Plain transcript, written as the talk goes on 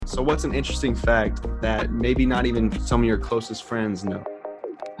So what's an interesting fact that maybe not even some of your closest friends know?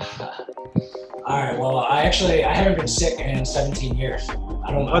 All right. Well, I haven't been sick in 17 years.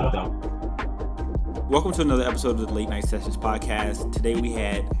 I don't know. Welcome to another episode of the Late Night Sessions podcast. Today we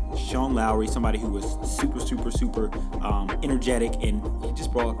had Sean Lowery, somebody who was super energetic, and he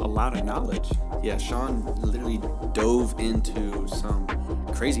just brought a lot of knowledge. Yeah, Sean literally dove into some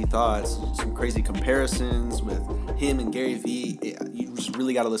crazy thoughts, some crazy comparisons with him and Gary Vee. You just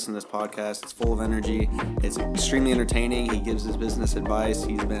really got to listen to this podcast. It's full of energy. It's extremely entertaining. He gives his business advice.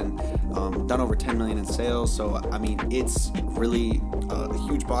 He's been done over 10 million in sales. So, I mean, it's really a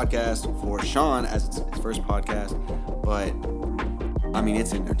huge podcast for Sean as it's his first podcast. But, I mean,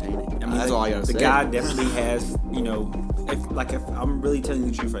 it's entertaining. I mean, that's all I got to say. The guy definitely has, if I'm really telling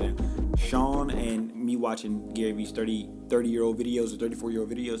you the truth right now, Sean and me watching Gary Vee's 30-year-old videos or 34-year-old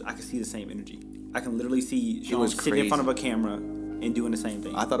videos, I can see the same energy. I can literally see Sean sitting in front of a camera and doing the same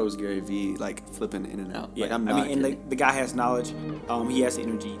thing. I thought it was Gary Vee, like, flipping in and out. Yeah, like, I'm not kidding. The guy has knowledge. He has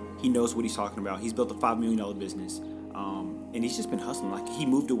energy. He knows what he's talking about. He's built a $5 million business. And he's just been hustling. Like, he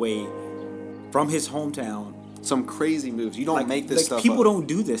moved away from his hometown. Some crazy moves. You don't make this stuff people up. don't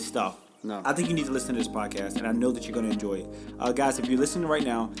do this stuff. No. I think you need to listen to this podcast, and I know that you're going to enjoy it. Guys, if you're listening right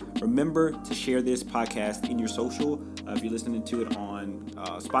now, remember to share this podcast in your social. If you're listening to it on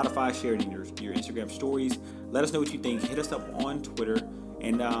Spotify, share it in your Instagram stories. Let us know what you think. Hit us up on Twitter,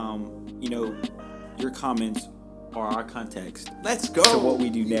 and your comments are our context. Let's go. So what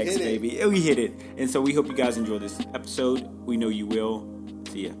we do next, baby. We hit it. And so we hope you guys enjoy this episode. We know you will.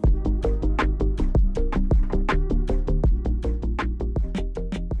 See ya.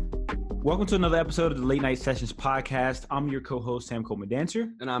 Welcome to another episode of the Late Night Sessions podcast. I'm your co-host, Sam Coleman Dancer.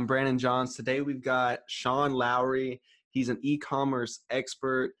 And I'm Brandon Johns. Today we've got Sean Lowery. He's an e-commerce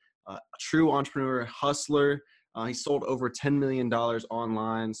expert, a true entrepreneur, hustler. He sold over $10 million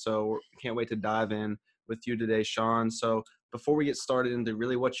online. So we can't wait to dive in with you today, Sean. So before we get started into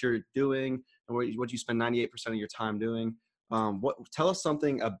really what you're doing and what you spend 98% of your time doing, tell us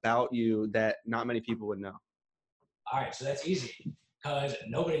something about you that not many people would know. All right, so that's easy because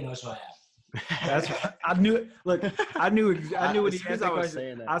nobody knows who I am. That's right. I knew it. Look, I knew when he asked that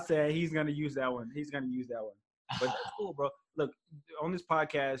question. I said he's gonna use that one. But that's cool, bro. Look, on this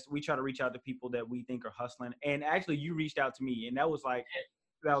podcast, we try to reach out to people that we think are hustling. And actually, you reached out to me, and that was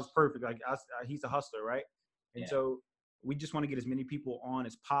perfect. Like, he's a hustler, right? And so we just want to get as many people on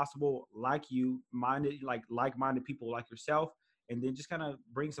as possible, like you, like-minded people like yourself, and then just kind of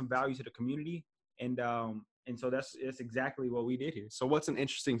bring some value to the community. And so that's exactly what we did here. So what's an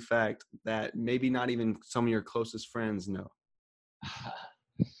interesting fact that maybe not even some of your closest friends know?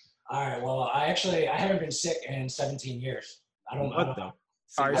 All right. Well, I haven't been sick in 17 years. I don't know.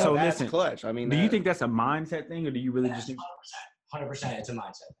 All right. So that's listen, clutch. I mean, do you think that's a mindset thing, or do you really just think 100%? It's a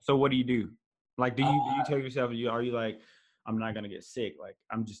mindset. So what do you do? Like, do you tell yourself, are you like, I'm not going to get sick? Like,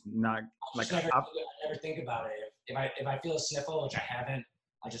 I'm just not like, I never think about it. If I feel a sniffle, which I haven't,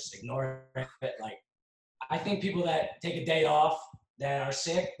 I just ignore it. Like, I think people that take a day off that are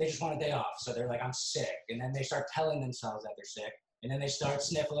sick, they just want a day off. So they're like, I'm sick. And then they start telling themselves that they're sick. And then they start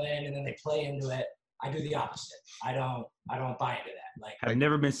sniffling and then they play into it. I do the opposite. I don't buy into that. Like, I've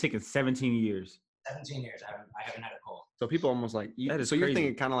never been sick in 17 years. 17 years. I haven't had a cold. So people almost like, that is so crazy. You're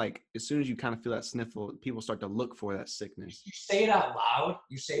thinking kind of like, as soon as you kind of feel that sniffle, people start to look for that sickness. You say it out loud.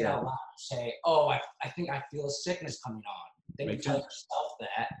 You say, oh, I think I feel a sickness coming on. Then you tell yourself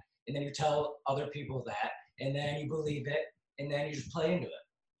that. And then you tell other people that, and then you believe it, and then you just play into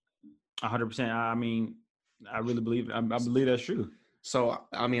it. 100%. I mean, I really believe it. I believe that's true. So,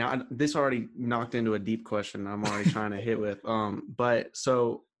 I mean, this already knocked into a deep question I'm already trying to hit with. But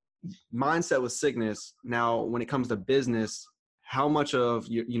so mindset with sickness. Now, when it comes to business, how much of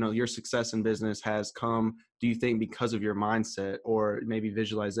your success in business has come, do you think, because of your mindset or maybe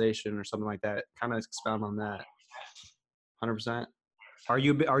visualization or something like that? Kind of expound on that. 100%. Are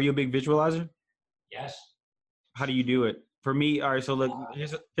you a big visualizer? Yes. How do you do it? For me, all right, so look,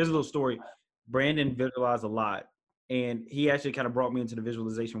 here's a little story. Brandon visualized a lot, and he actually kind of brought me into the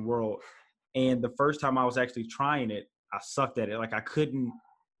visualization world. And the first time I was actually trying it, I sucked at it. Like, I couldn't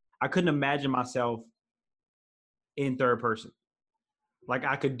imagine myself in third person. Like,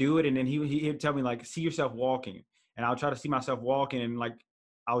 I could do it, and then he'd tell me, like, see yourself walking. And I'll try to see myself walking, and, like,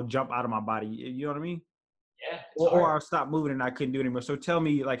 I'll jump out of my body. You know what I mean? Yeah. Or I'll stop moving and I couldn't do it anymore. So tell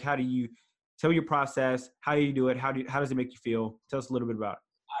me, like, how do you tell your process? How do you do it? How does it make you feel? Tell us a little bit about it.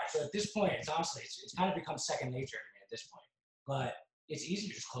 All right. So at this point, it's kind of become second nature to me at this point. But it's easy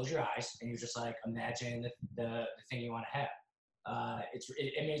to just close your eyes and you just like imagine the thing you want to have. It's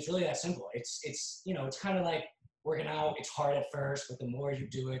really that simple. It's kind of like working out, it's hard at first, but the more you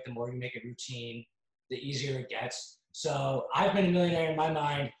do it, the more you make it routine, the easier it gets. So I've been a millionaire in my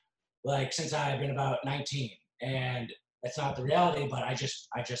mind, like since I've been about 19, and that's not the reality, but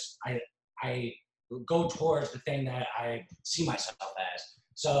I go towards the thing that I see myself as.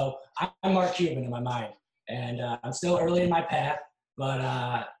 So I'm Mark Cuban in my mind, and I'm still early in my path,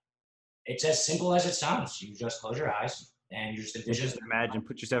 but it's as simple as it sounds. You just close your eyes and you just envision. Imagine,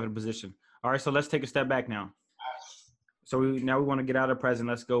 put yourself in a position. All right, so let's take a step back now. So now we want to get out of the present.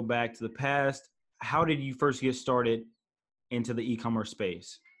 Let's go back to the past. How did you first get started into the e-commerce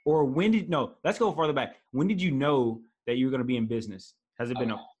space? Or let's go further back. When did you know that you were going to be in business? Has it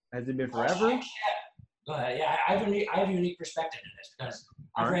been forever? Yeah. Go ahead. Yeah, I have a unique perspective in this because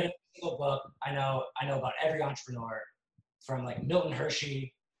I've read a single book. I know about every entrepreneur from like Milton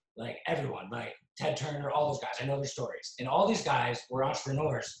Hershey, like everyone, like Ted Turner, all those guys. I know their stories. And all these guys were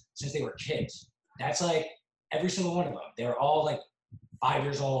entrepreneurs since they were kids. That's like every single one of them. They were all like 5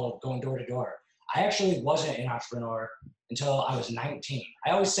 years old going door to door. I actually wasn't an entrepreneur until I was 19.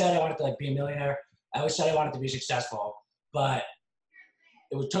 I always said I wanted to like be a millionaire. I always said I wanted to be successful, but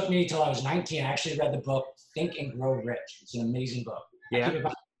it took me till I was 19. I actually read the book Think and Grow Rich. It's an amazing book. Yeah.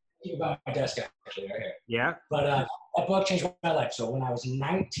 I keep it by my desk actually right here. Yeah. But that book changed my life. So when I was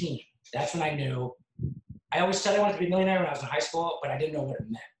 19, that's when I knew. I always said I wanted to be a millionaire when I was in high school, but I didn't know what it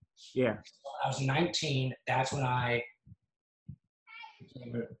meant. Yeah. So when I was 19, that's when I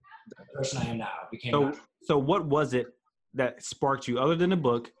became the person I am now. So what was it that sparked you other than the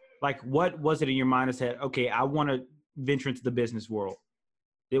book? Like, what was it in your mind that said, okay, I want to venture into the business world?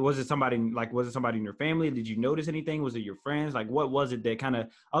 Was it somebody in your family? Did you notice anything? Was it your friends? Like, what was it that kind of,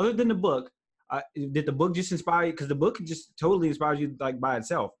 other than the book, did the book just inspire you? Because the book just totally inspires you like by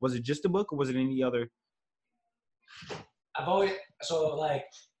itself. Was it just the book or was it any other? I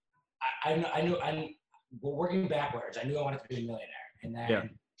knew working backwards, I knew I wanted to be a millionaire. And then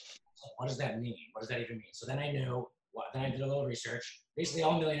what does that mean? What does that even mean? So then I knew, then I did a little research. Basically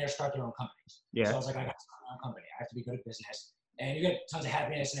all millionaires start their own companies. Yeah. So I was like, I got to start my own company. I have to be good at business. And you get tons of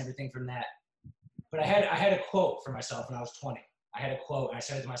happiness and everything from that. But I had a quote for myself when I was 20. I had a quote and I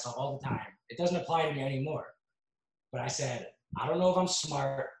said it to myself all the time. It doesn't apply to me anymore. But I said, I don't know if I'm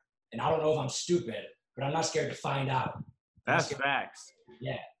smart and I don't know if I'm stupid, but I'm not scared to find out. That's facts.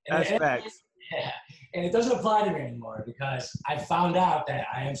 Yeah. That's facts. Yeah. And it doesn't apply to me anymore because I found out that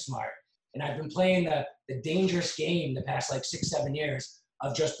I am smart. And I've been playing the dangerous game the past like 6-7 years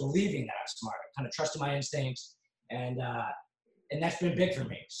of just believing that I'm smart, kind of trusting my instincts. And that's been big for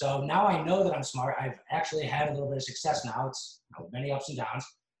me. So now I know that I'm smart. I've actually had a little bit of success now. It's many ups and downs.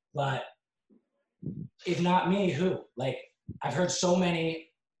 But if not me, who? Like, I've heard so many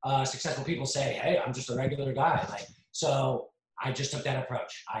successful people say, hey, I'm just a regular guy. Like, so I just took that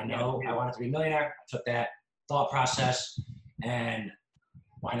approach. I know I wanted to be a millionaire. I took that thought process. And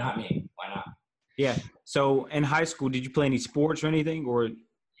why not me? Why not? Yeah. So in high school, did you play any sports or anything? Or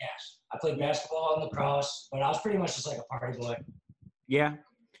yes, I played basketball and lacrosse, but I was pretty much just like a party boy. Yeah.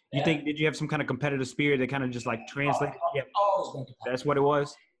 Did you have some kind of competitive spirit that kind of just like translated? Yeah. Always been competitive. That's what it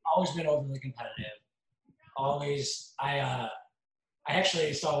was? Always been overly competitive. Always. I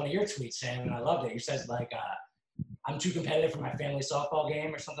actually saw one of your tweets, Sam, and I loved it. You said like, I'm too competitive for my family softball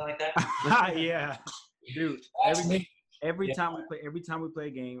game or something like that. Yeah. Dude, every time I play a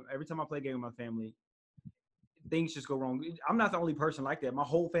game with my family, things just go wrong. I'm not the only person like that. My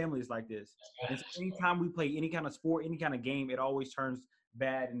whole family is like this. And so anytime we play any kind of sport, any kind of game, it always turns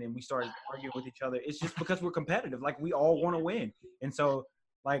bad, and then we start arguing with each other. It's just because we're competitive. Like, we all want to win. And so,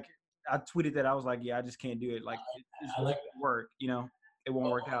 like, I tweeted that. I was like, yeah, I just can't do it. Like, it's like work, you know? It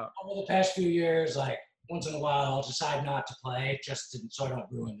won't work out. Over the past few years, like, once in a while, I'll decide not to play so I don't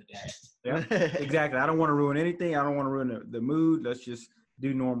ruin the day. Yeah, exactly. I don't want to ruin anything. I don't want to ruin the mood. Let's just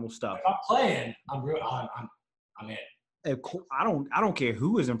do normal stuff. If I'm playing, I'm in. I don't care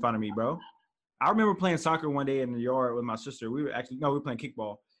who is in front of me, bro. I remember playing soccer one day in the yard with my sister. We were playing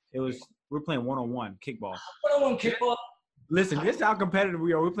kickball. We were playing one-on-one kickball. One-on-one kickball? Listen, this is how competitive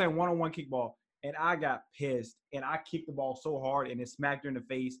we are. We're playing one-on-one kickball, and I got pissed, and I kicked the ball so hard, and it smacked her in the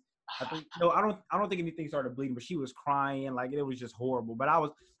face. I don't think anything started bleeding, but she was crying. Like, it was just horrible. But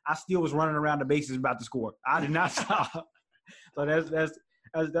I still was running around the bases about to score. I did not stop. So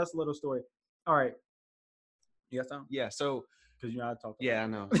that's a little story. All right. You got something? Yeah. So, because I talk. Yeah, I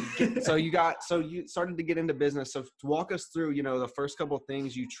know. So you started to get into business. So walk us through, the first couple of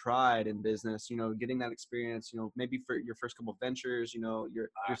things you tried in business. Getting that experience. Maybe for your first couple of ventures. Your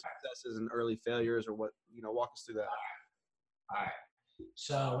successes and early failures, or what. Walk us through that. All right.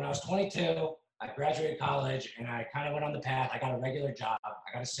 So when I was 22, I graduated college and I kind of went on the path. I got a regular job.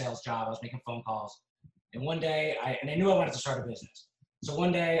 I got a sales job. I was making phone calls. And one day, I knew I wanted to start a business. So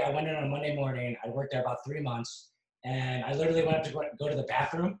one day, I went in on a Monday morning. I worked there about 3 months. And I literally went up to go to the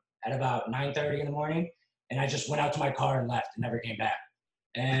bathroom at about 9:30 in the morning. And I just went out to my car and left and never came back.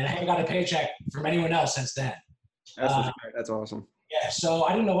 And I haven't got a paycheck from anyone else since then. That's awesome. Yeah, so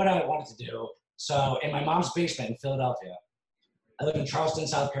I didn't know what I wanted to do. So in my mom's basement in Philadelphia, I live in Charleston,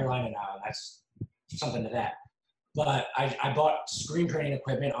 South Carolina now, and that's something to that. But I bought screen printing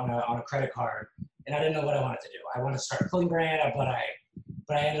equipment on a credit card, and I didn't know what I wanted to do. I wanted to start a clothing brand, but I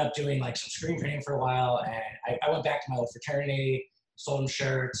ended up doing like some screen printing for a while, and I went back to my old fraternity, sold them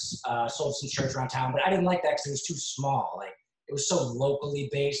shirts, sold some shirts around town, but I didn't like that because it was too small. Like it was so locally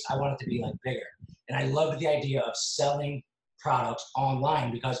based. I wanted to be like bigger, and I loved the idea of selling products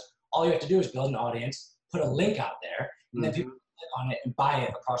online because all you have to do is build an audience, put a link out there, and then people click on it and buy it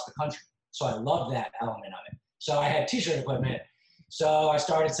across the country. So I love that element of it. So I had t-shirt equipment. So I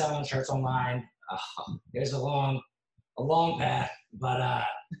started selling shirts online. It was a long path, but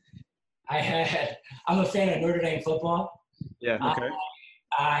I'm a fan of Notre Dame football. Yeah. Okay.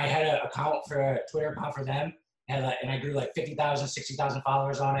 I had a Twitter account for them, and I grew like 50,000, 60,000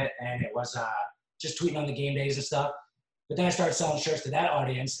 followers on it, and it was just tweeting on the game days and stuff. But then I started selling shirts to that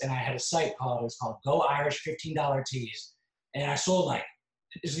audience, and I had a site called Go Irish $15 Tees, and I sold like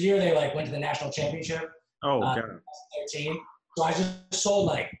this year they like went to the national championship. Oh, God. 13. So I just sold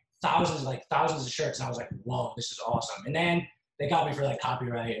like thousands of shirts, and I was like, whoa, this is awesome. And then they got me for like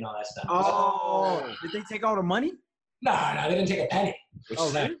copyright and all that stuff. Oh, did they take all the money? No, they didn't take a penny.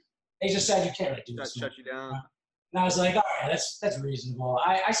 Really? They just said you can't really do this. Shut you down. And I was like, all right, that's reasonable.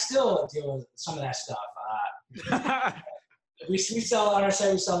 I still deal with some of that stuff. We sell on our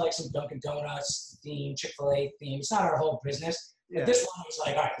site. We sell like some Dunkin' Donuts theme, Chick-fil-A theme. It's not our whole business. But this one was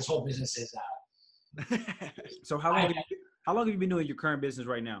like, all right, this whole business is So how long have you been doing your current business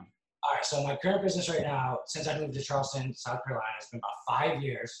right now? All right, so my current business right now, since I moved to Charleston, South Carolina, it's been about 5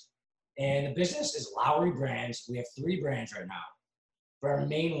 years. And the business is Lowery Brands. We have 3 brands right now. But our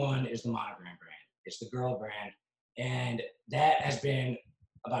main one is the Monogram brand. It's the girl brand. And that has been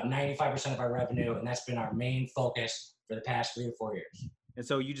about 95% of our revenue, and that's been our main focus for the past 3 to 4 years. And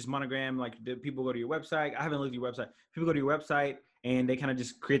so you just monogram, like, do people go to your website? I haven't looked at your website. People go to your website and they kind of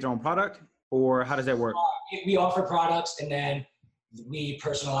just create their own product, or how does that work? We offer products, and then we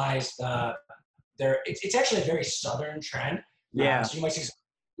personalize it's actually a very Southern trend. Yeah. So you might see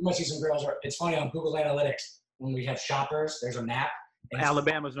some girls. It's funny on Google Analytics when we have shoppers. There's a map.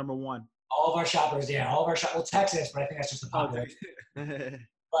 Alabama's number 1. All of our shoppers, well, Texas, but I think that's just the population.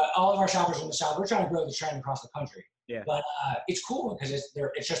 But all of our shoppers in the South, we're trying to grow the trend across the country. Yeah. But it's cool because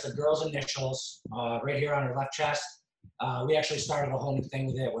it's just the girl's initials right here on her left chest. We actually started a whole new thing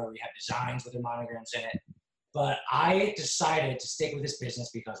with it where we have designs with their monograms in it. But I decided to stick with this business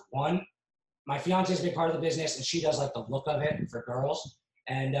because, one, my fiance is a big part of the business, and she does like the look of it for girls.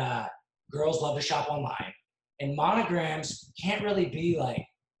 And girls love to shop online. And monograms can't really be like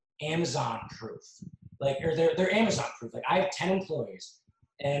Amazon proof. Or they're Amazon proof. Like I have 10 employees,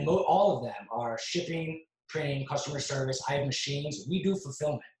 and all of them are shipping, printing, customer service. I have machines. We do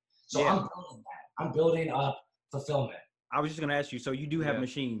fulfillment. So I'm building that. I'm building up fulfillment. I was just going to ask you, so you do have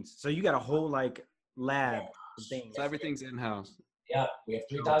machines. So you got a whole like lab thing. So everything's in-house. Yep. We have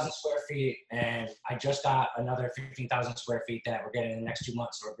 3,000 square feet, and I just got another 15,000 square feet that we're getting in the next 2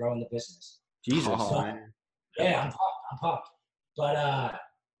 months. So we're growing the business. Jesus. Yeah, I'm pumped.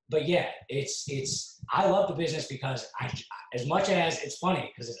 But yeah, I love the business because as much as it's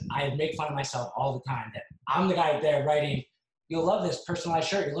funny, because I make fun of myself all the time that I'm the guy there writing, you'll love this personalized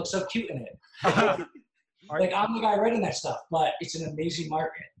shirt. You look so cute in it. Like I'm the guy writing that stuff, but it's an amazing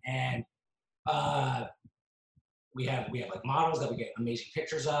market. And we have like models that we get amazing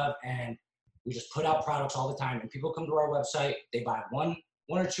pictures of, and we just put out products all the time. And people come to our website, they buy one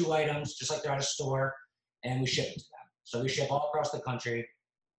or 2 items, just like they're at a store, and we ship it to them. So we ship all across the country.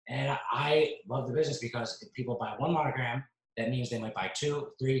 And I love the business because if people buy 1 monogram, that means they might buy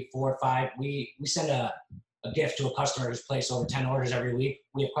 2, 3, 4, 5. We send a gift to a customer who's placed over 10 orders every week.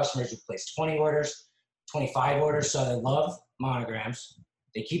 We have customers who place 20 orders, 25 orders. So they love monograms.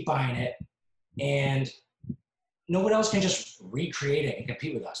 They keep buying it. And no one else can just recreate it and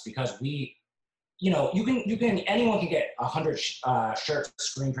compete with us because anyone can get 100 shirts,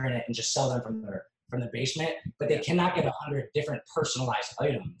 screen print it, and just sell them from the basement, but they cannot get 100 different personalized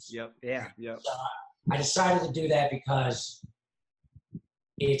items. Yep. Yeah. Yep. So I decided to do that because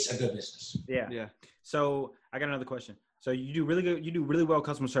it's a good business. Yeah. Yeah. So I got another question. So you do really good. You do really well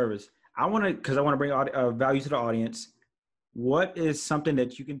customer service. I want to bring value to the audience. What is something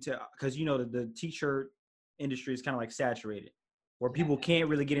that you can tell? Because the t-shirt industry is kind of like saturated. where people can't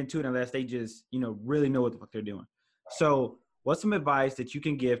really get into it unless they just, really know what the fuck they're doing. So what's some advice that you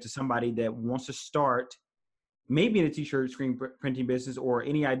can give to somebody that wants to start maybe in a t-shirt screen printing business, or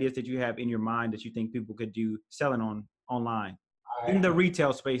any ideas that you have in your mind that you think people could do selling online in the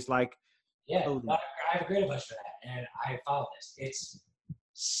retail space? Like, I have a great advice for that, and I follow this. It's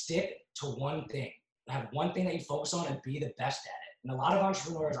stick to one thing. Have one thing that you focus on and be the best at it. And a lot of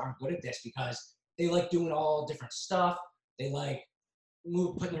entrepreneurs aren't good at this because they like doing all different stuff. They like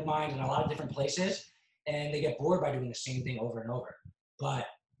putting their mind in a lot of different places, and they get bored by doing the same thing over and over. But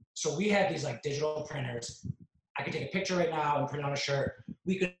so we have these like digital printers. I could take a picture right now and print on a shirt.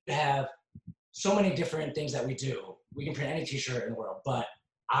 We could have so many different things that we do. We can print any t-shirt in the world, but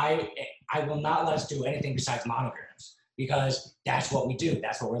I will not let us do anything besides monograms, because that's what we do.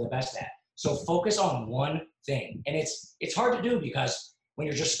 That's what we're the best at. So focus on one thing. And it's hard to do because when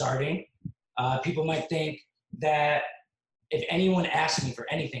you're just starting, people might think that if anyone asks me for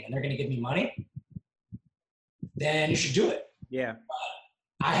anything and they're going to give me money, then you should do it. Yeah.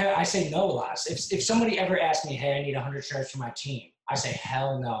 I say no a lot. If somebody ever asks me, hey, I need 100 shirts for my team, I say,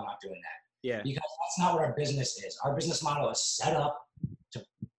 hell no, I'm not doing that. Yeah. Because that's not what our business is. Our business model is set up to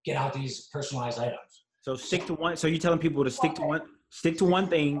get out these personalized items. So stick to one. So you're telling people to stick to one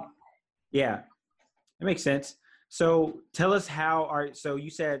thing. Yeah, that makes sense. So tell us so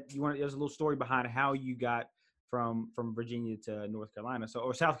you said there's a little story behind how you got from Virginia to North Carolina.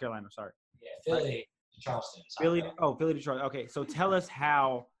 Or South Carolina, sorry. Yeah, Philly to Charleston. Philly to Charleston. Okay. So tell us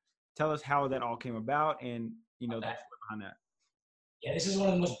how that all came about, and the story behind that. Yeah, this is one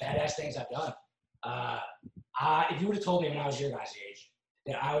of the most badass things I've done. If you would have told me when I was your guys' age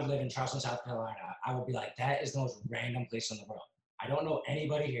that I would live in Charleston, South Carolina, I would be like, that is the most random place in the world. I don't know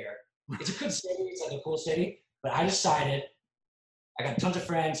anybody here. It's a good city. It's like a cool city. But I decided, I got tons of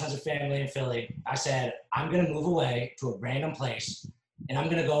friends, tons of family in Philly. I said, I'm going to move away to a random place, and I'm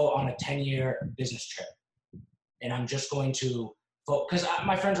going to go on a 10-year business trip. And I'm just going to, because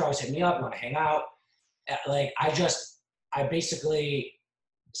my friends are always hitting me up, want to hang out. I basically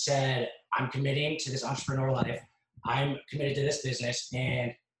said, I'm committing to this entrepreneur life. I'm committed to this business,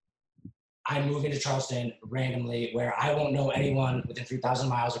 and I'm moving to Charleston randomly where I won't know anyone within 3,000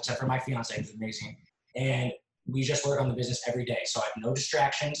 miles except for my fiance, who's amazing. And we just work on the business every day. So I have no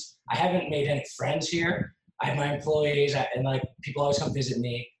distractions. I haven't made any friends here. I have my employees, and like people always come visit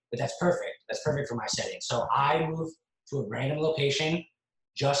me, but that's perfect. That's perfect for my setting. So I moved to a random location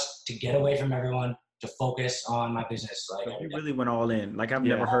just to get away from everyone, to focus on my business. Like, you really went all in. Like, I've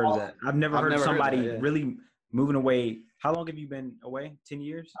never heard of that. I've never heard of somebody really moving away. How long have you been away? 10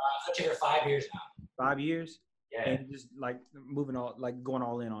 years? I've been here 5 years now. 5 years? Yeah. And just like going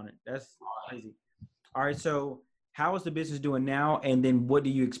all in on it. That's crazy. All right. So how is the business doing now? And then what do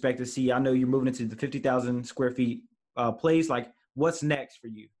you expect to see? I know you're moving into the 50,000 square feet place. Like, what's next for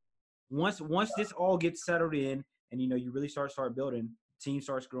you? Once this all gets settled in and, you really start building, team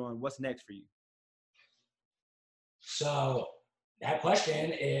starts growing, what's next for you? So that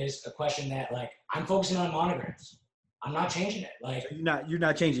question is a question that, like, I'm focusing on monograms. I'm not changing it. Like, you're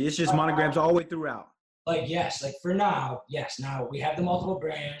not changing. It's just monograms all the way throughout. Like, yes, like for now, yes. Now we have the multiple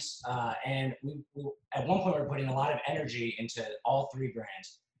brands, and we at one point we were putting a lot of energy into all three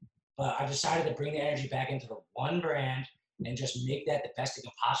brands. But I've decided to bring the energy back into the one brand and just make that the best it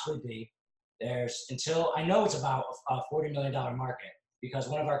can possibly be. Until I know it's about a $40 million market, because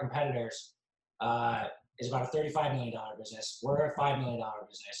one of our competitors is about a $35 million business. We're a $5 million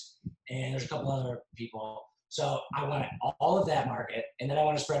business, and there's a couple other people. So I want all of that market, and then I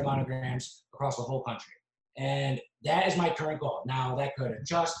want to spread monograms across the whole country. And that is my current goal. Now, that could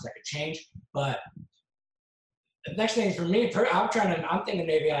adjust, that could change, but the next thing for me, I'm thinking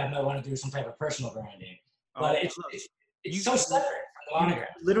maybe I might want to do some type of personal branding, but it's so separate from the monogram.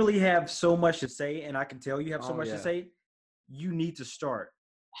 You literally have so much to say, and I can tell you have so much to say. You need to start.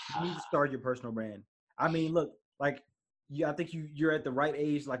 You need to start your personal brand. I mean, look, like, I think you're at the right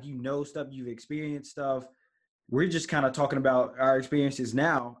age. Like, stuff, you've experienced stuff. We're just kind of talking about our experiences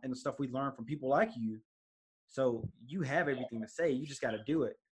now and the stuff we learned from people like you. So you have everything to say. You just got to do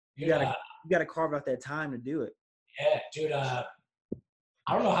it. You got to carve out that time to do it. Yeah, dude. I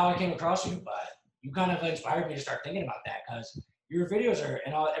don't know how I came across you, but you kind of inspired me to start thinking about that, because your videos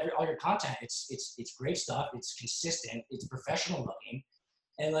and all your content, it's great stuff. It's consistent. It's professional looking.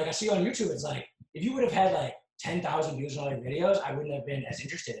 And like I see on YouTube, it's like, if you would have had like 10,000 views on all your videos, I wouldn't have been as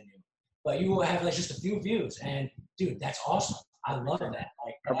interested in you. But you will have like just a few views, and dude, that's awesome. I love that.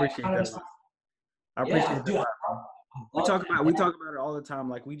 Like, I appreciate that. I appreciate that. We talk about it all the time.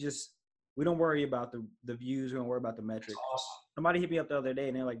 Like, we don't worry about the views. We don't worry about the metrics. That's awesome. somebody hit me up the other day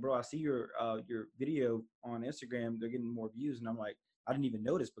and they're like, bro, I see your video on Instagram. They're getting more views. And I'm like, I didn't even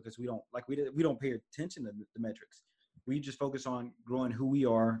notice because we don't pay attention to the metrics. We just focus on growing who we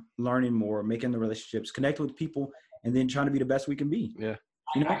are, learning more, making the relationships, connecting with people, and then trying to be the best we can be. Yeah.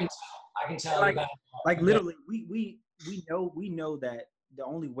 You know, I can tell like literally we know that the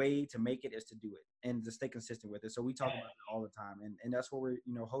only way to make it is to do it and to stay consistent with it. So we talk about it all the time, and that's what we're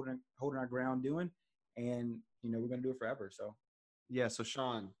holding our ground doing, and we're gonna do it forever. So yeah. So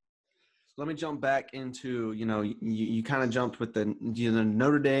Sean, let me jump back into you kind of jumped with the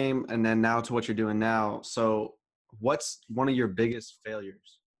Notre Dame and then now to what you're doing now. So what's one of your biggest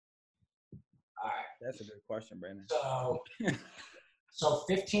failures? All right, that's a good question, Brandon. So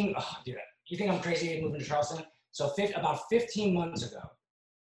 15. Oh, dude, you think I'm crazy moving to Charleston? So about 15 months ago,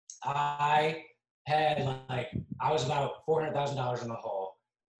 I was about $400,000 in the hole.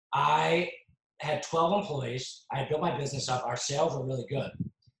 I had 12 employees. I had built my business up. Our sales were really good.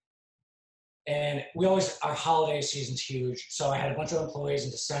 And our holiday season's huge. So I had a bunch of employees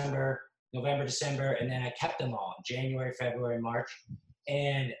in November, December, and then I kept them all in January, February, March.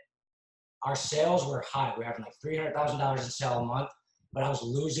 And our sales were high. We were having like $300,000 in sale a month, but I was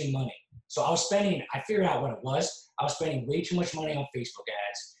losing money. So I figured out what it was. I was spending way too much money on Facebook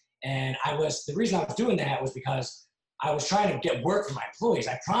ads. And the reason I was doing that was because I was trying to get work for my employees.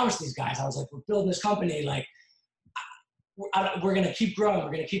 I promised these guys, I was like, we're building this company. Like, we're going to keep growing.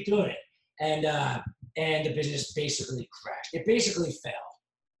 We're going to keep doing it. And the business basically crashed. It basically failed.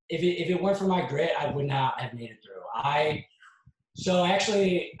 If it weren't for my grit, I would not have made it through. I bought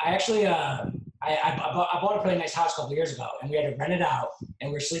a pretty nice house a couple of years ago, and we had to rent it out, and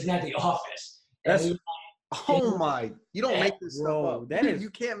we were sleeping at the office. You don't make this stuff up. You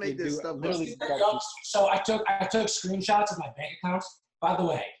can't make this stuff up. So I took screenshots of my bank accounts. By the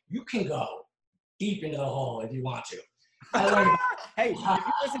way, you can go deep into the hole if you want to. Hey, if you're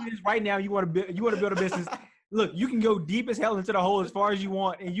listening to this right now, you want to build a business. Look, you can go deep as hell into the hole as far as you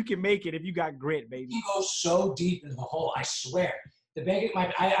want, and you can make it if you got grit, baby. You go so deep into the hole, I swear. I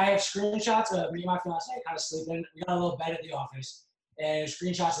have screenshots of me and my fiance kind of sleeping. We got a little bed at the office, and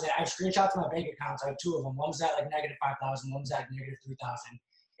screenshots of that. I have screenshots of my bank accounts. I have two of them. One was at like -5,000. One was at -3,000.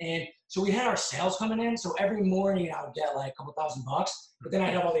 And so we had our sales coming in. So every morning I would get like a couple $1,000, but then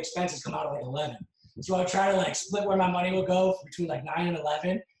I'd have all the expenses come out at like 11. So I'd try to like split where my money would go between like 9 and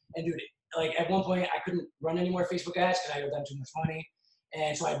 11. And dude, like at one point I couldn't run any more Facebook ads because I owed them too much money.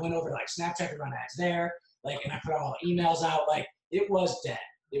 And so I went over to like Snapchat to run ads there. And I put all the emails out. Like, it was dead.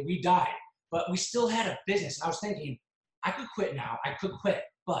 We died. But we still had a business. And I was thinking, I could quit now. I could quit.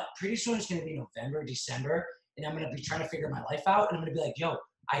 But pretty soon it's going to be November, December, and I'm going to be trying to figure my life out. And I'm going to be like, yo,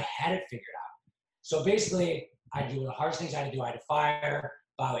 I had it figured out. So basically, I do the hardest things I had to do. I had to fire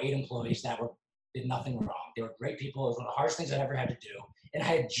about 8 employees that did nothing wrong. They were great people. It was one of the hardest things I ever had to do. And I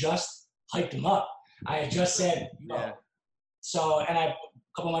had just hyped them up. I had just said, yo. Yeah. So, and a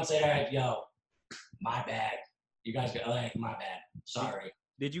couple months later, I yo, my bad. You guys got my bad. Sorry.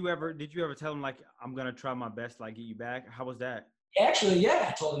 Did you ever tell him like, I'm gonna try my best to like get you back? How was that? Actually, yeah,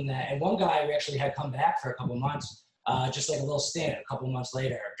 I told him that. And one guy we actually had come back for a couple months, just like a little stint. A couple months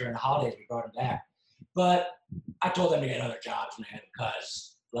later, during the holidays, we brought him back. But I told them to get other jobs, man,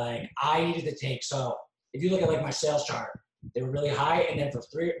 because like I needed to take. So if you look at like my sales chart, they were really high, and then for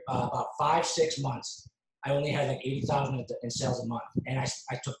about 5-6 months, I only had like 80,000 in sales a month. And I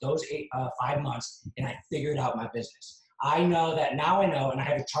took those 5 months and I figured out my business. I know, and I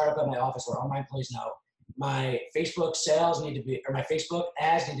have a chart up at my office where all my employees know my Facebook sales my Facebook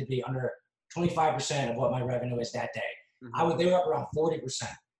ads need to be under 25% of what my revenue is that day. Mm-hmm. They were up around 40%.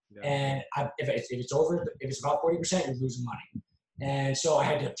 Yeah. And if it's about 40%, you're losing money. And so I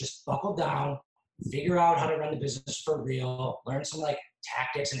had to just buckle down, figure out how to run the business for real, learn some like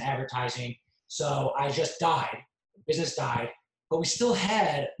tactics and advertising. So I just died, business died, but we still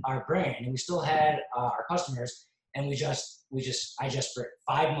had our brand and we still had our customers. And I just for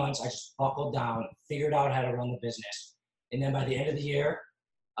 5 months, I just buckled down, figured out how to run the business. And then by the end of the year,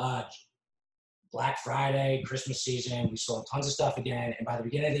 Black Friday, Christmas season, we sold tons of stuff again. And by the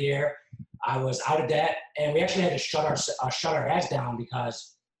beginning of the year, I was out of debt, and we actually had to shut our ads down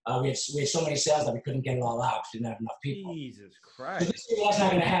because we had so many sales that we couldn't get it all out because we didn't have enough people. Jesus Christ. So this year, that's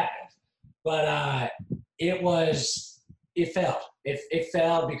not going to happen. But it failed. It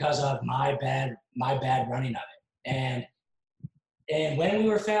failed because of my bad running of it. And when we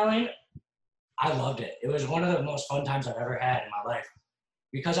were failing, I loved it. It was one of the most fun times I've ever had in my life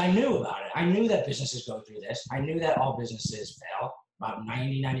because I knew about it. I knew that businesses go through this. I knew that all businesses fail. About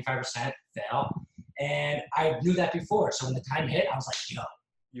 90-95% fail. And I knew that before. So when the time hit, I was like, yo,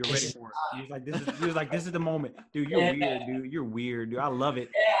 You're ready for it. He was like, this is the moment. Dude, you're weird, dude. You're weird, dude. I love it.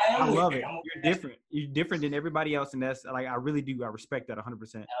 Yeah, I love it. You're different. You're different than everybody else. And that's like, I really do. I respect that 100%.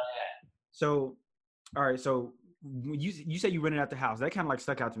 Hell yeah. So, all right. So you said you rented out the house. That kind of like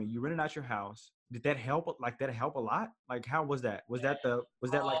stuck out to me. You rented out your house. Did that help? Like that help a lot? Like, how was that? Was that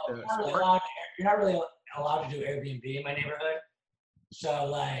like the spark? You're not really allowed to do Airbnb in my neighborhood. So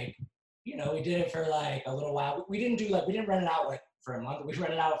like, we did it for like a little while. We didn't rent it out like for a month. We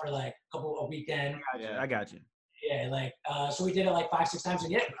rented it out for like a weekend. I got you. Yeah, like so we did it like 5-6 times,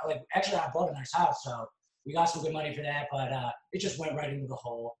 and like actually I bought a nice house, so we got some good money for that. But it just went right into the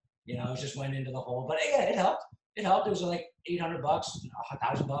hole. It just went into the hole. But yeah, it helped. It helped. It was like $800,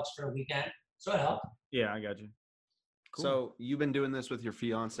 $1,000 for a weekend, so it helped. Yeah, I got you. Cool. So you've been doing this with your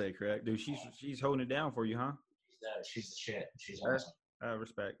fiance, correct? Dude, she's holding it down for you, huh? She's the shit. She's awesome.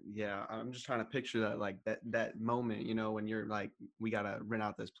 Respect. Yeah, I'm just trying to picture that, like that moment, when you're like, we gotta rent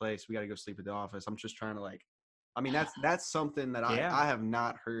out this place, we gotta go sleep at the office. I'm just trying to like, I mean, that's something that I have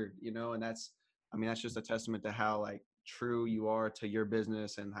not heard, and that's just a testament to how like true you are to your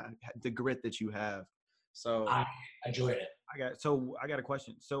business and the grit that you have. So I enjoyed it. I got a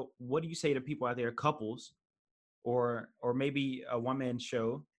question. So what do you say to people out there, couples, or maybe a one-man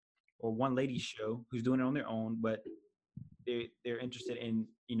show or one lady show who's doing it on their own, but they're interested in,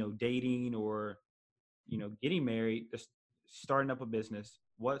 dating or, getting married, just starting up a business?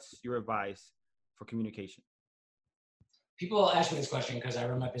 What's your advice for communication? People ask me this question because I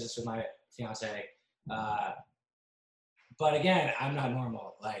run my business with my fiance. But again, I'm not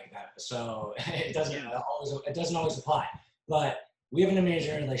normal like that. So it doesn't always apply. But we have an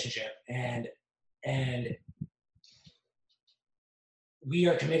amazing relationship and we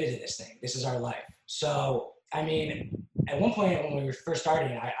are committed to this thing. This is our life. So, I mean, at one point when we were first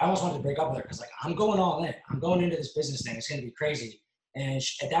starting, I almost wanted to break up with her because, like, I'm going all in. I'm going into this business thing. It's going to be crazy. And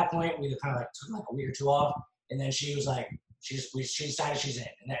at that point, we kind of like took like a week or two off. And then she was like, she decided she's in.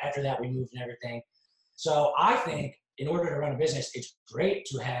 And then after that, we moved and everything. So I think in order to run a business, it's great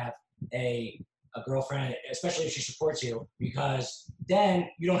to have a girlfriend, especially if she supports you, because then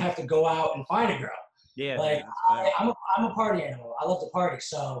you don't have to go out and find a girl. Yeah. Like I'm a party animal. I love to party.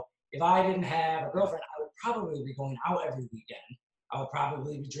 So if I didn't have a girlfriend, I would probably be going out every weekend. I would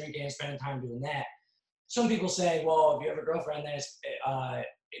probably be drinking and spending time doing that. Some people say, well, if you have a girlfriend, then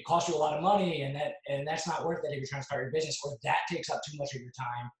it costs you a lot of money, and that's not worth it if you're trying to start your business, or that takes up too much of your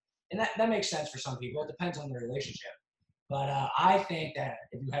time. And that makes sense for some people. It depends on the relationship. But I think that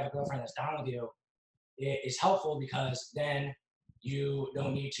if you have a girlfriend that's down with you, it is helpful because then you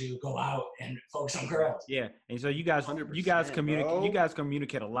don't need to go out and focus on girls. Yeah, and so you guys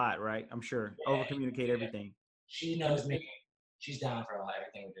communicate a lot, right? I'm sure. Yeah, over communicate everything. She knows me. She's down for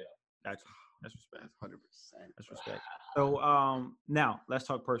everything we do. That's respect. 100%. That's respect. So now let's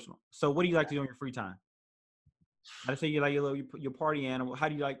talk personal. So what do you like to do in your free time? I say you like your party animal. What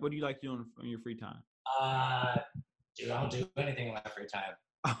do you like to do in your free time? Dude, I don't do anything in my free time.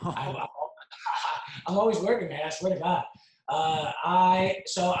 I'm always working, man. I swear to God.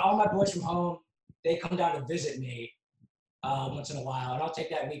 So all my boys from home, they come down to visit me once in a while, and I'll take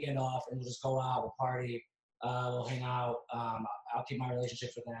that weekend off, and we'll just go out, we'll party, we'll hang out. I'll keep my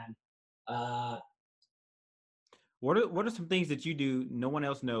relationships with them. What are some things that you do no one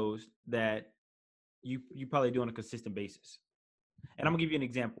else knows that you probably do on a consistent basis? And I'm gonna give you an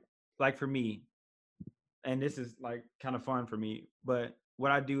example. Like for me, and this is like kind of fun for me, but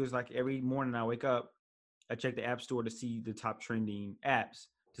what I do is like every morning I wake up, I check the app store to see the top trending apps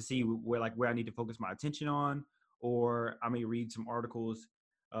to see where I need to focus my attention on, or I may read some articles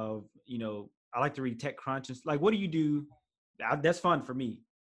of, I like to read TechCrunch and like, what do you do? That's fun for me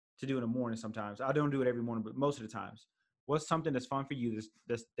to do in the morning. Sometimes I don't do it every morning, but most of the times. What's something that's fun for you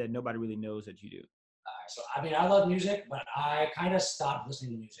that nobody really knows that you do? So, I mean, I love music, but I kind of stopped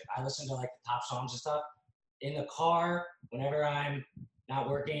listening to music. I listen to like the top songs and stuff. In the car, whenever I'm not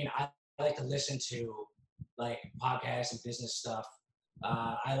working, I like to listen to like podcasts and business stuff.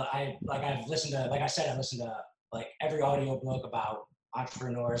 I listen to like every audio book about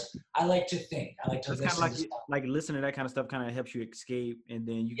entrepreneurs. I like to think. I like to listen kind of to stuff. Like listen to that kind of stuff kind of helps you escape, and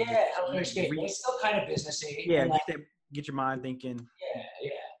then you help me escape. It's still kind of businessy. Yeah, get your mind thinking. Yeah.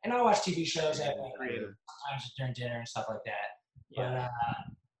 And I watch TV shows sometimes during dinner and stuff like that. Yeah.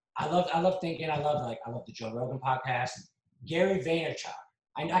 But I love thinking. I love the Joe Rogan podcast. Gary Vaynerchuk.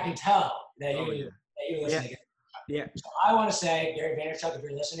 I can tell that you listen to Gary. Yeah. So I want to say, Gary Vaynerchuk, if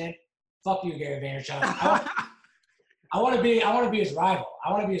you're listening, fuck you, Gary Vaynerchuk. I want to be his rival.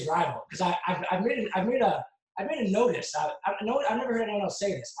 I want to be his rival because I've made a notice. I've never heard anyone else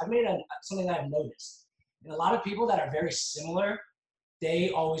say this. I've made something that I've noticed. And a lot of people that are very similar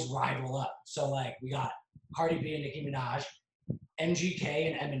they always rival up. So like we got Cardi B and Nicki Minaj, MGK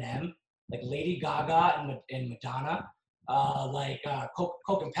and Eminem, like Lady Gaga and Madonna,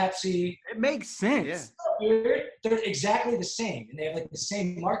 Coke and Pepsi. It makes sense. Yeah. They're exactly the same, and they have like the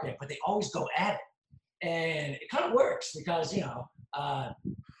same market, but they always go at it, and it kind of works because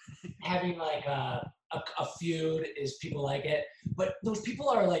having like a feud is people like it, but those people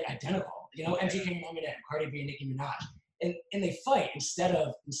are like identical. MGK and Eminem, Cardi B and Nicki Minaj, and they fight instead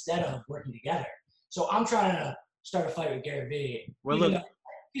of working together. So I'm trying to start a fight with Gary Vee. Well, look,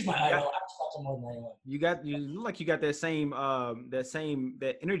 he's my idol. I respect him more than anyone. You look like you got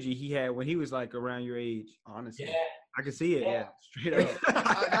that energy he had when he was like around your age. Honestly, yeah, I can see it. Yeah, straight up.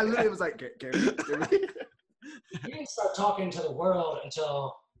 I literally was like, Gary. He didn't start talking to the world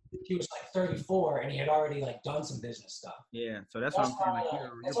until he was like 34, and he had already like done some business stuff. Yeah, so that's what I'm saying. Like,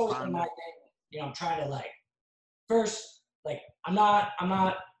 that's always been my thing. I'm trying to like first, like I'm not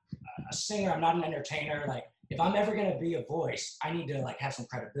a singer. I'm not an entertainer. Like if I'm ever gonna be a voice, I need to like have some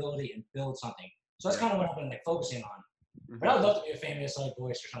credibility and build something. So that's kind of what I've been like focusing on. Mm-hmm. But I'd love to be a famous like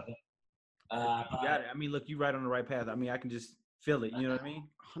voice or something. You got it. I mean, look, you're right on the right path. I mean, I can just feel it. You know what I mean?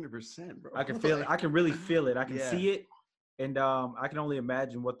 100%, bro. I can feel it. I can really feel it. I can see it, and I can only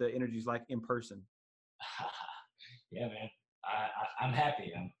imagine what the energy is like in person. Yeah, man. I'm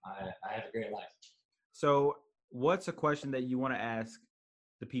happy. I have a great life. So, what's a question that you want to ask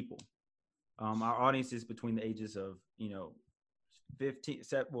the people? Our audience is between the ages of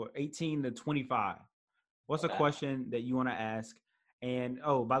 18 to 25. What's a question that you want to ask? And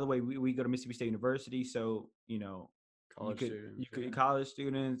by the way, we go to Mississippi State University, so college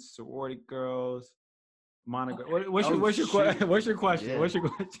students, sorority girls, monogram. Okay. What's your question? Yeah. What's your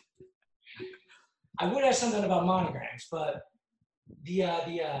question? I would have something about monograms, but the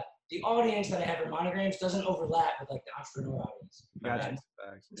audience that I have for monograms doesn't overlap with like the entrepreneur audience. Gotcha.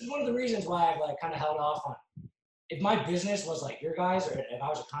 This is one of the reasons why I've like kind of held off on. If my business was like your guys, or if I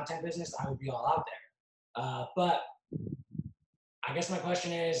was a content business, I would be all out there. But I guess my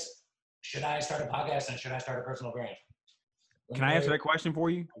question is, should I start a podcast and should I start a personal brand? Can I answer that question for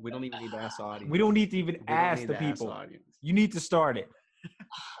you? We don't even need to ask the audience. We don't need to even ask the people. You need to start it.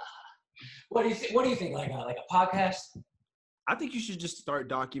 What do you think? What do you think? Like a podcast? I think you should just start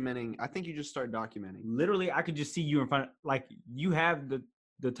documenting. I think you just start documenting. Literally, I could just see you in front. Like you have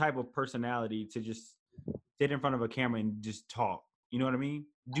the type of personality to just sit in front of a camera and just talk. You know what I mean?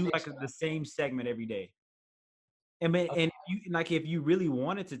 Do like the same segment every day. And if you really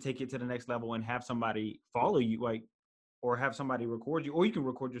wanted to take it to the next level and have somebody follow you, like, or have somebody record you, or you can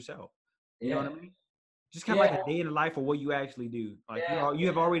record yourself. You know what I mean? Just kind of like a day in the life of what you actually do. Like you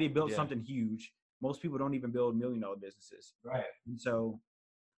have already built something huge. Most people don't even build $1 million businesses. Right. And so,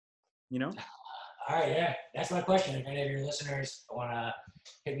 All right, yeah. That's my question. If any of your listeners want to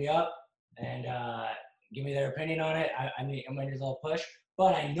hit me up and give me their opinion on it, I might need a little push.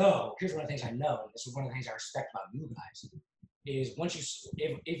 But I know, here's one of the things I know, and this is one of the things I respect about you guys, is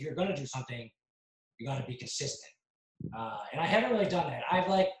if you're going to do something, you got to be consistent. And I haven't really done that.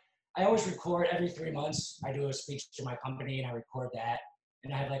 I always record every 3 months. I do a speech to my company and I record that.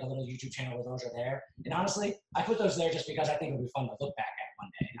 And I have like a little YouTube channel where those are there. And honestly, I put those there just because I think it would be fun to look back at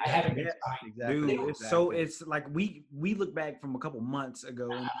one day. I haven't been trying. Exactly. Dude, it's like we look back from a couple months ago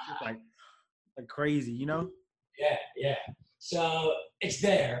and it's just like crazy, Yeah. So it's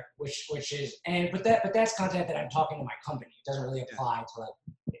there, which is, but that's content that I'm talking to my company. It doesn't really apply to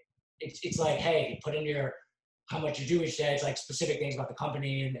like, it's like, hey, put in how much you do each day. It's like specific things about the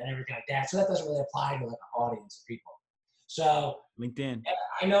company and everything like that. So that doesn't really apply to like an audience of people. So LinkedIn.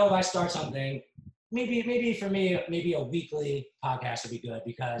 I know if I start something, maybe for me, maybe a weekly podcast would be good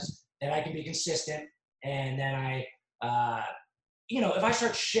because then I can be consistent. And then if I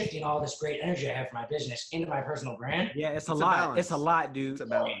start shifting all this great energy I have for my business into my personal brand. Yeah, it's a lot. It's a lot, dude. It's a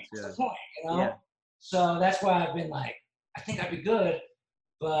balance. That's the point, Yeah. So that's why I've been like, I think I'd be good,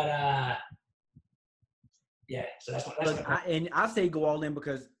 but so that's and I say go all in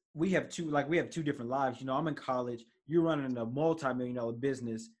because we have two different lives. I'm in college. You're running a multi-million-dollar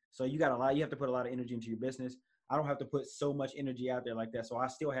business, so you have to put a lot of energy into your business. I don't have to put so much energy out there like that, so I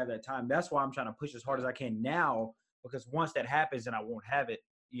still have that time. That's why I'm trying to push as hard as I can now, because once that happens, then I won't have it.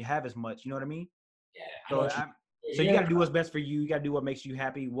 You have as much. You know what I mean? Yeah. So you got to do what's best for you. You got to do what makes you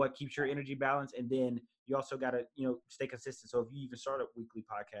happy, what keeps your energy balanced, and then you also got to stay consistent. So if you even start a weekly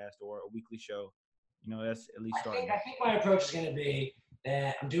podcast or a weekly show, that's at least starting. I think my approach is going to be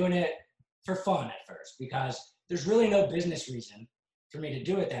that I'm doing it for fun at first because there's really no business reason for me to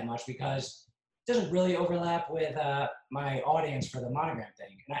do it that much because it doesn't really overlap with my audience for the monogram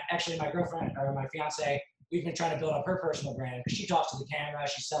thing. And actually, my girlfriend or my fiance we've been trying to build up her personal brand because she talks to the camera,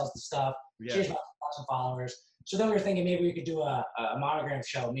 she sells the stuff, she has about 1,000 followers. So then we were thinking maybe we could do a monogram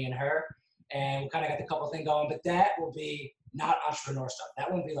show, me and her, and we kind of got the couple thing going. But that will be not entrepreneur stuff.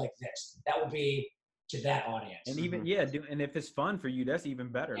 That won't be like this. That will be to that audience. And even and if it's fun for you, that's even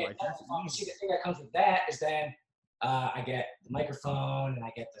better. Yeah, like that's fun. See, the thing that comes with that is then I get the microphone and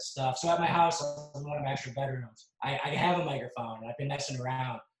I get the stuff. So at my house, in one of my extra bedrooms, I have a microphone and I've been messing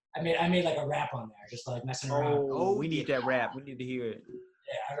around. I made like a rap on there, just like messing around. Oh, we need that rap. We need to hear it.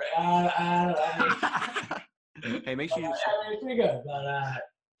 Yeah, hey, make sure you. It's pretty good,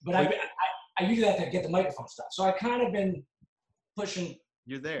 but I usually have to get the microphone stuff. So I kind of been pushing.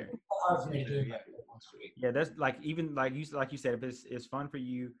 You're there. Hard for me to do it once a week. Yeah, that's like even like you said, if it's fun for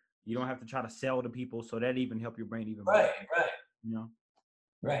you, you don't have to try to sell to people, so that even help your brain even more. Right. You know.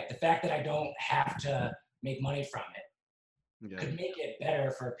 Right. The fact that I don't have to make money from it could make it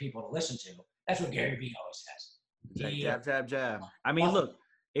better for people to listen to. That's what Gary Vee always says. Jab. I mean, look,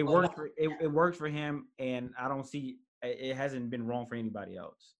 it worked for him, and I don't see it hasn't been wrong for anybody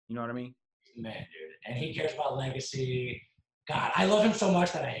else. You know what I mean? Man, dude, and he cares about legacy. God, I love him so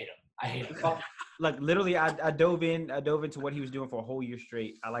much that I hate him. Like literally, I dove into what he was doing for a whole year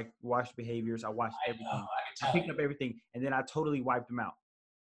straight. I watched behaviors. I watched everything. I picked up everything, and then I totally wiped him out.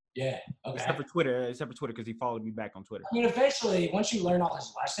 Yeah. Okay. Except for Twitter, because he followed me back on Twitter. I mean, eventually, once you learn all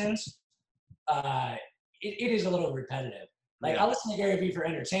his lessons, it is a little repetitive. Like I listen to Gary Vee for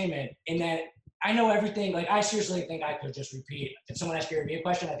entertainment, and then I know everything. Like I seriously think I could just repeat. If someone asks Gary Vee a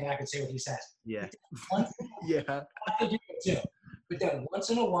question, I think I could say what he says. Yeah. Yeah. I think you could too. But then once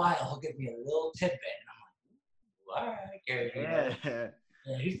in a while, he'll give me a little tidbit, and I'm like, all right, Gary Vee.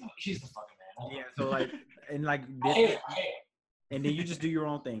 Yeah, he's the fucking man. Yeah. So like, and like, I hate him. And then you just do your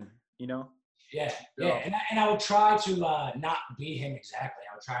own thing, you know? Yeah. And I would try to not be him exactly.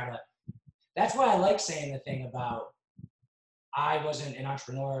 I would try to. That's why I like saying the thing about I wasn't an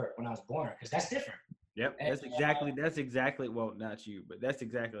entrepreneur when I was born, because that's different. Yep. That's exactly. Well, not you, but that's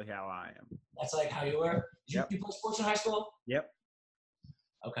exactly how I am. That's like how you were. Did you play sports in high school? Yep.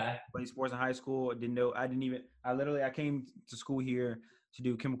 Okay. Played sports in high school. I came to school here to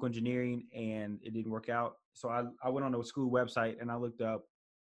do chemical engineering, and it didn't work out. So I went on the school website and I looked up,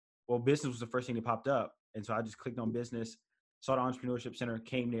 business was the first thing that popped up. And so I just clicked on business, saw the entrepreneurship center,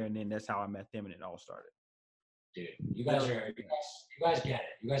 came there, and then that's how I met them, and it all started. Dude, you guys get it.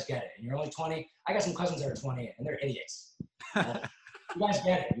 You guys get it. And you're only 20. I got some cousins that are 20 and they're idiots. You guys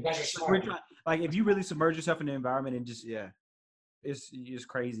get it. You guys are smart. Like if you really submerge yourself in the environment and just, it's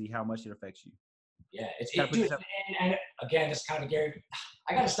crazy how much it affects you. Yeah. And again, this kind of Gary,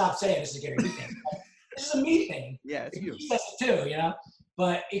 I got to stop saying this is a Gary Vee thing. This is a me thing. Yeah, it's you. He says it too, you know?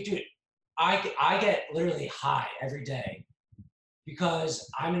 But dude, I get literally high every day because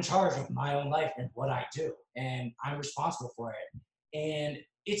I'm in charge of my own life and what I do, and I'm responsible for it. And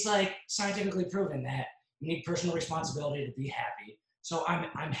it's like scientifically proven that you need personal responsibility to be happy. So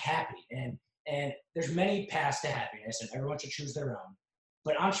I'm happy, and there's many paths to happiness, and everyone should choose their own.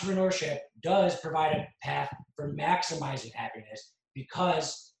 But entrepreneurship does provide a path for maximizing happiness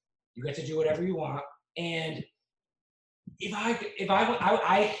because you get to do whatever you want. And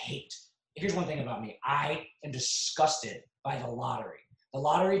I hate. Here's one thing about me. I am disgusted by the lottery. The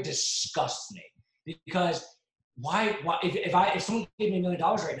lottery disgusts me because why if someone gave me $1 million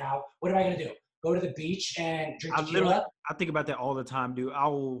right now, what am I gonna do? Go to the beach and drink tequila? I think about that all the time, dude.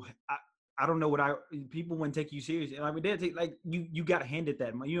 I don't know people wouldn't take you seriously. Like we did take you got handed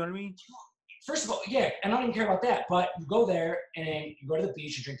that money. You know what I mean? First of all, yeah, and I don't even care about that. But you go there and you go to the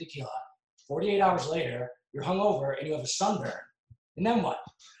beach and drink tequila. 48 hours later, you're hungover and you have a sunburn. And then what?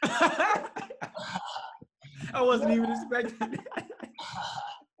 I wasn't even expecting that.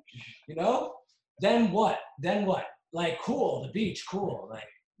 You know? Then what? Like, cool, the beach, cool. Like,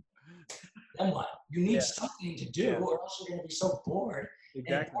 then what? You need something to do, or else you're going to be so bored.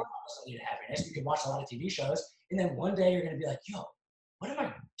 Exactly. And doesn't need happiness. You can watch a lot of TV shows, and then one day you're going to be like, yo, what am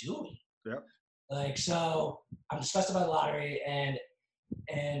I doing? Yep. Like, so I'm disgusted by the lottery, and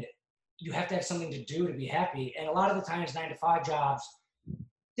you have to have something to do to be happy. And a lot of the times, 9-to-5 jobs,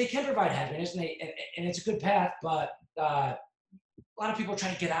 they can provide happiness, and it's a good path. But a lot of people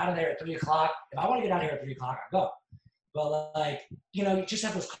try to get out of there at 3 o'clock. If I want to get out of here at 3 o'clock, I go. But like, you just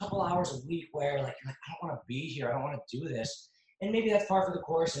have those couple hours a week where like you're like, I don't want to be here. I don't want to do this. And maybe that's par for the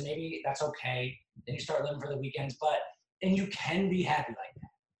course, and maybe that's okay. Then you start living for the weekends, and you can be happy like that.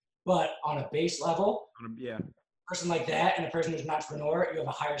 But on a base level, a person like that and a person who's an entrepreneur, you have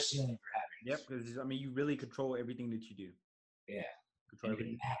a higher ceiling for happiness. Yep, because I mean, you really control everything that you do. Yeah, control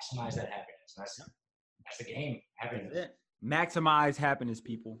everything. Maximize that happiness. That's the game. Happiness. That's it. Maximize happiness,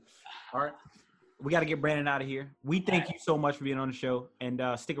 people. All right. we got to get Brandon out of here. We thank you so much for being on the show, and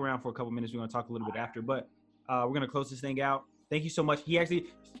stick around for a couple minutes. We're going to talk a little bit after, but we're going to close this thing out. Thank you so much.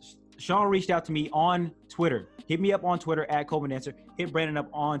 Sean reached out to me on Twitter. Hit me up on Twitter at Coleman Dancer. Hit Brandon up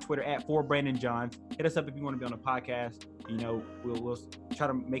on Twitter at @4BrandonJohns. Hit us up if you want to be on the podcast. You know, we'll try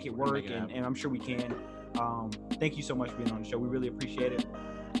to make it work, and I'm sure we can. Thank you so much for being on the show. We really appreciate it.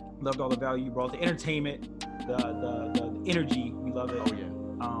 Loved all the value you brought, the entertainment, the energy. We love it. Oh yeah.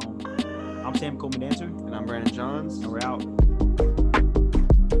 I'm Sam Coleman Dancer, and I'm Brandon Johns, and we're out.